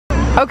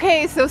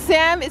Okay, so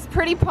Sam is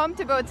pretty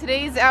pumped about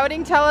today's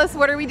outing. Tell us,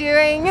 what are we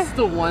doing? It's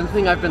the one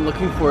thing I've been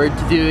looking forward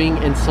to doing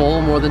in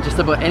Seoul more than just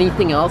about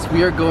anything else.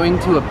 We are going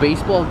to a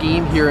baseball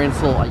game here in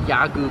Seoul, a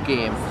Yagu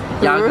game.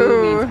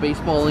 Yagu means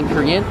baseball in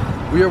Korean.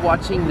 We are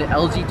watching the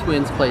LG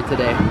Twins play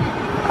today.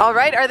 All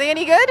right, are they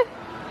any good?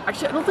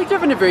 Actually, I don't think they're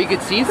having a very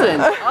good season.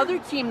 The other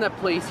team that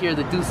plays here,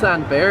 the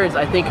Doosan Bears,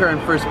 I think are in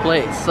first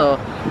place. So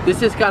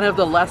this is kind of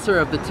the lesser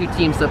of the two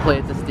teams that play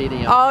at the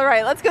stadium. All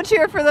right, let's go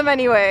cheer for them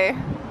anyway.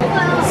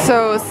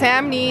 So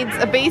Sam needs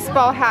a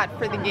baseball hat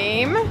for the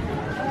game.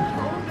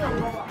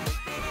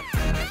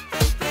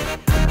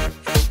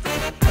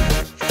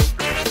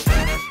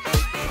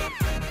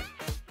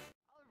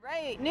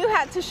 New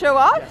hat to show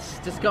off? Yes,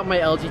 just got my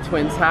LG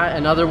Twins hat,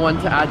 another one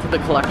to add to the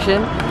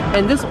collection.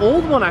 And this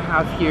old one I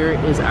have here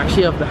is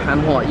actually of the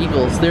Hanwha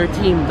Eagles. They're a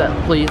team that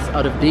plays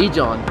out of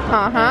Daejeon.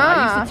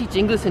 I used to teach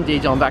English in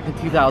Daejeon back in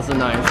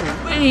 2009.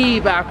 So way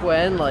back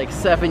when, like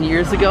 7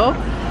 years ago,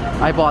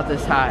 I bought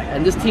this hat.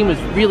 And this team was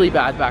really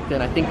bad back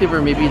then. I think they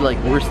were maybe like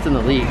worst in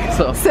the league.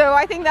 So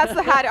I think that's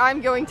the hat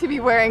I'm going to be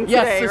wearing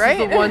today, yes, right?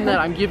 This is the one that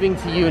I'm giving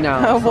to you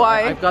now. So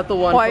why? I've got the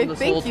one from the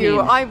Seoul team. Thank you.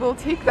 I will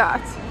take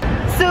that.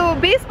 So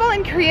baseball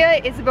in Korea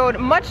is about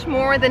much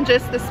more than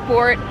just the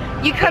sport.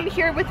 You come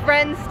here with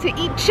friends to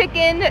eat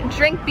chicken,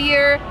 drink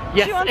beer.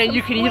 Yes, and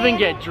you can even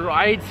get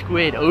dried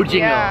squid, ojingo.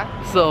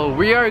 Yeah. So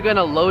we are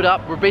gonna load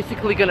up. We're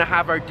basically gonna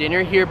have our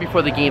dinner here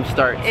before the game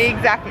starts.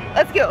 Exactly.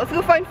 Let's go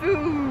find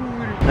food.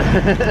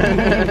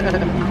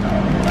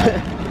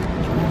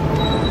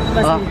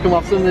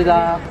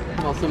 고맙습니다.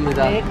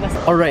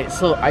 고맙습니다. Alright,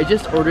 so I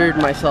just ordered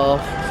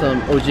myself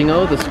some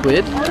ojingo, the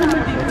squid.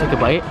 I'll take a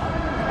bite.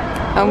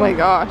 Oh my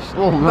gosh,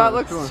 that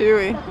looks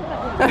chewy.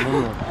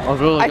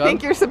 Really I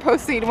think you're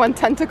supposed to eat one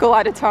tentacle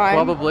at a time.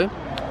 Probably.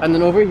 And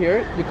then over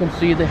here, you can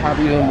see they have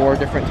even more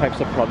different types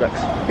of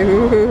products.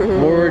 Ooh.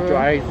 More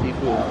dried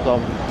seafood.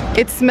 So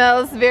it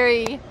smells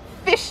very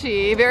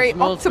fishy, very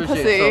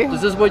octopusy. So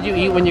this is what you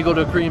eat when you go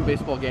to a Korean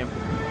baseball game.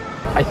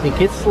 I think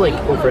it's like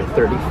over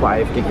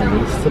 35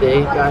 degrees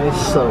today, guys.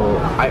 So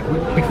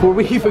before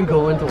we even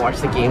go in to watch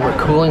the game, we're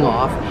cooling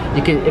off.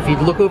 You can, if you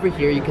look over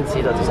here, you can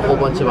see that there's a whole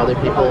bunch of other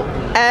people.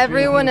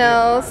 Everyone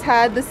else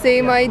had the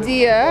same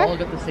idea. We all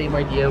got the same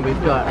idea.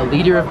 We've got a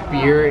liter of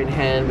beer in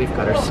hand. We've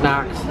got our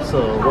snacks.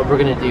 So what we're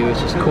gonna do is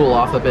just cool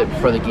off a bit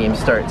before the game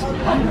starts.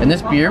 And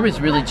this beer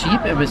was really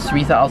cheap. It was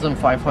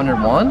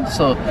 3,500 won.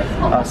 So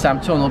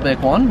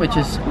 3,500 won, which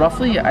is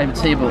roughly, I would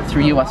say, about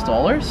 $3 US.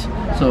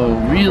 So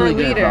really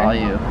good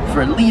value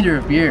for a liter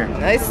of beer.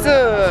 Nice.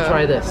 Let's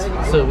try this.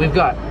 So we've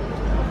got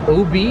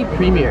OB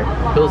Premier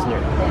Pilsner,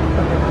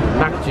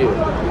 Makju.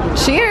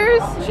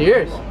 Cheers!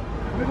 Cheers!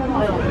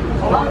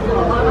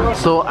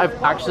 So I've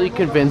actually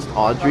convinced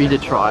Audrey to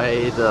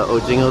try the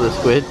ojingo, the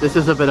squid. This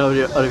is a bit out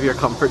of your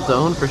comfort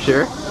zone for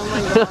sure.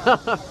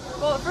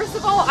 Well, first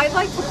of all, I'd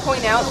like to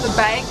point out the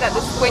bag that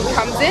the squid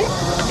comes in.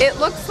 It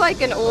looks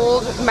like an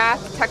old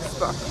math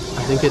textbook.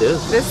 I think it is.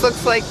 This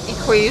looks like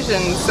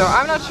equations, so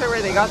I'm not sure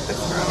where they got this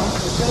from.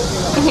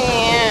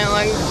 Yeah,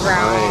 like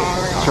brown.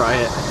 Right, try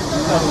it.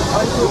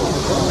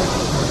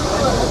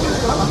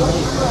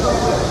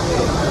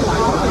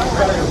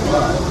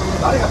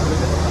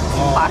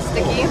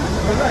 Plasticky.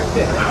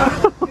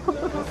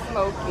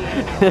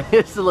 Smoky.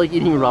 It's like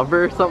eating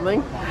rubber or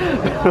something.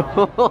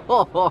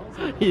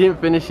 You didn't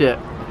finish it.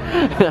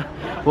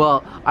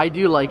 Well, I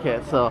do like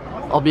it, so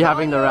I'll be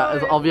having the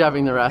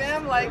rest.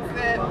 Sam likes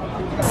it.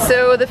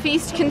 So the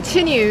feast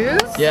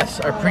continues. Yes,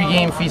 our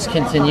pre-game feast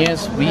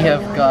continues. We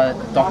have got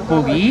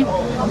Tteokbokki,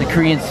 the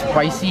Korean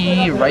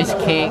spicy rice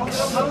cakes.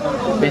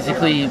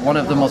 Basically, one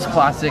of the most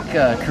classic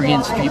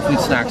Korean street food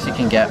snacks you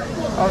can get.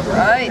 All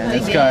right. And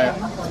it's got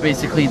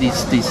basically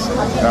these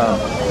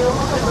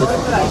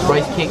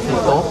rice cakes in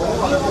bulk,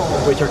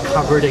 which are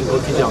covered in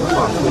gochujang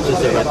sauce, which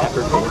is a red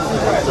pepper paste.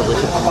 It's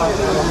delicious.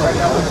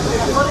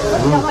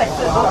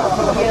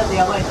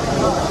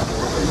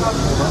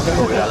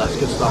 Oh yeah, that's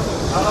good stuff.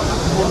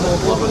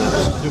 Loving it.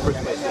 Super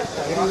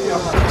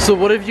spicy. So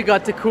what have you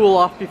got to cool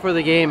off before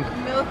the game?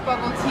 Milk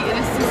bubble tea. It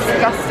is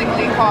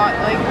disgustingly hot.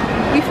 Like,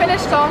 we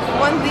finished off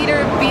 1 liter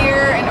of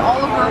beer and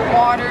all of our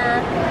water,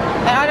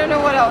 and I don't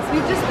know what else.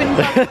 We've just been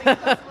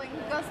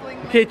guzzling.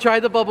 Okay, try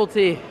the bubble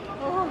tea.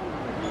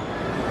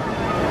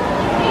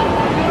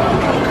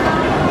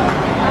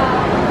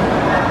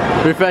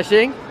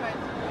 Refreshing?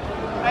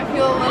 I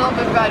feel a little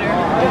bit better.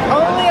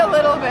 Only a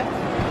little bit.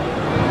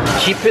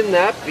 Keeping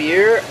that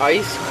beer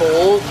ice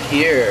cold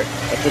here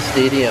at the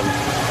stadium.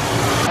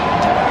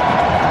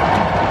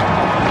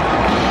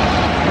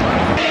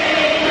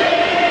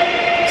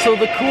 So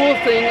the cool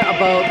thing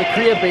about the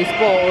Korea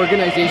Baseball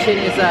organization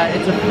is that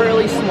it's a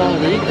fairly small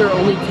league. There are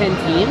only 10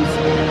 teams.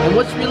 And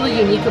what's really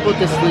unique about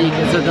this league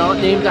is they're not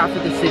named after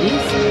the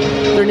cities,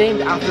 they're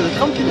named after the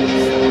companies.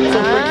 So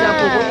for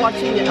example, we're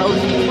watching the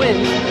LG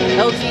Twins.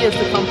 LG is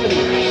the company.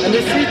 And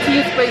there's 3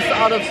 teams based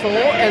out of Seoul,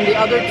 and the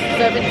other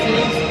 7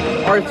 teams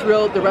are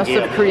throughout the rest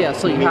of Korea.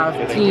 So you have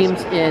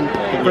teams in,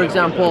 for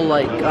example,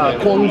 like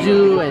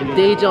Gwangju and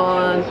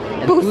Daejeon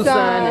and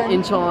Busan and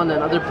Incheon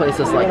and other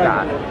places like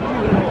that.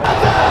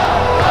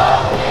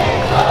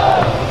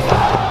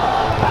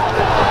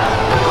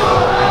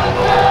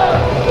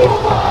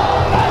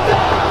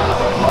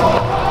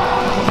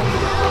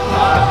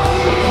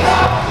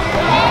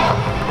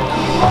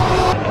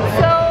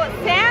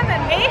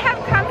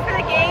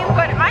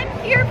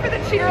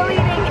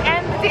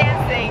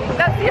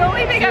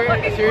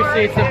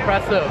 seriously, it's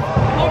impressive.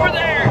 Over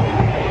there!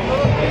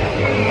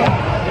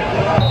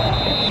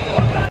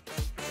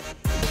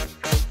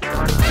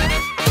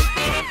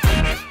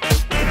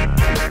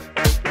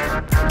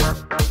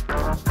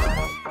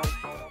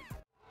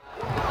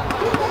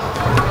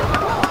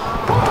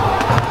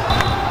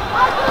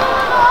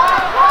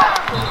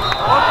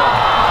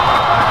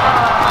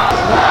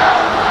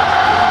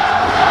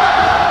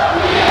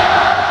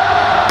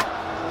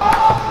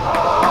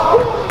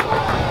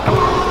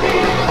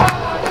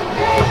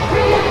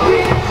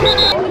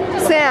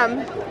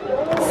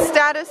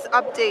 Status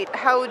update.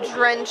 How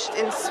drenched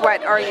in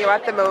sweat are you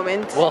at the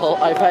moment? Well,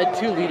 I've had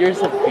 2 liters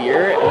of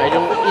beer and I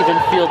don't even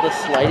feel the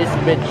slightest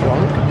bit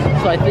drunk.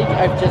 So I think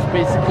I've just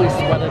basically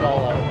sweat it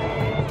all out.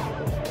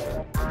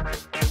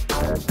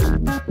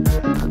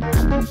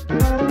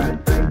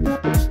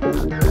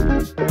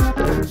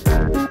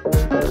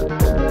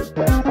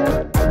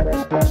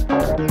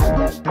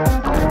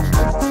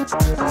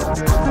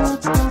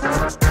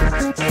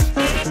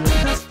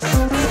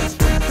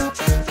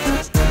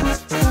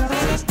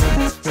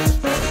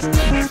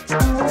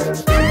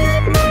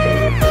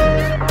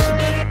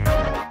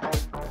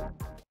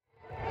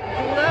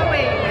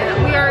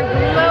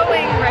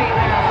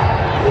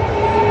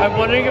 I'm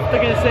wondering if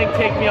they're gonna sing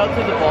 "Take Me Out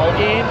to the Ball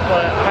Game,"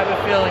 but I have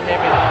a feeling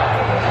maybe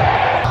not.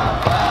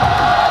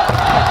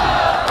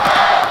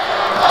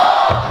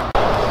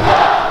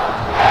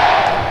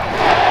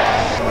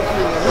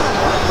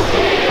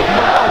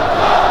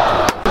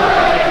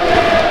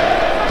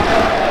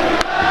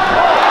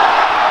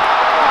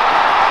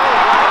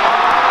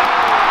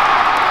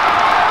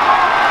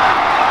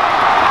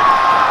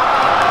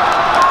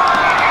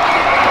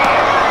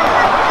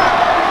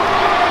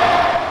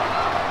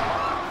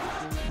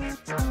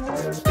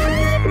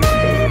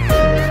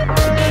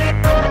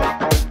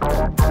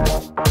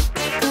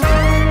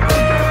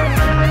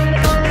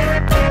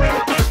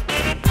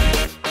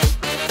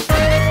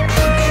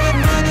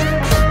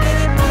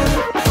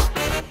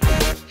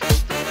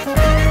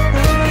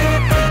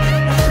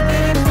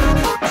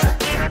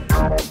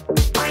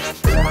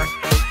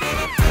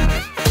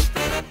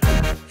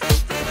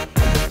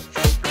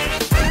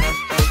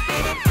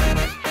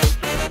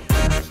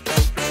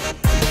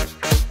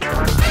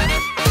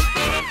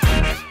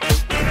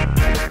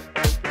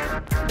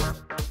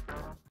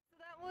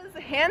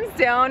 Hands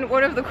down,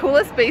 one of the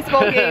coolest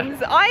baseball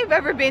games I've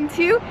ever been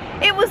to.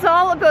 It was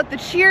all about the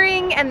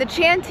cheering and the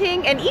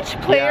chanting, and each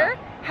player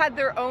had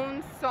their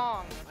own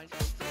song.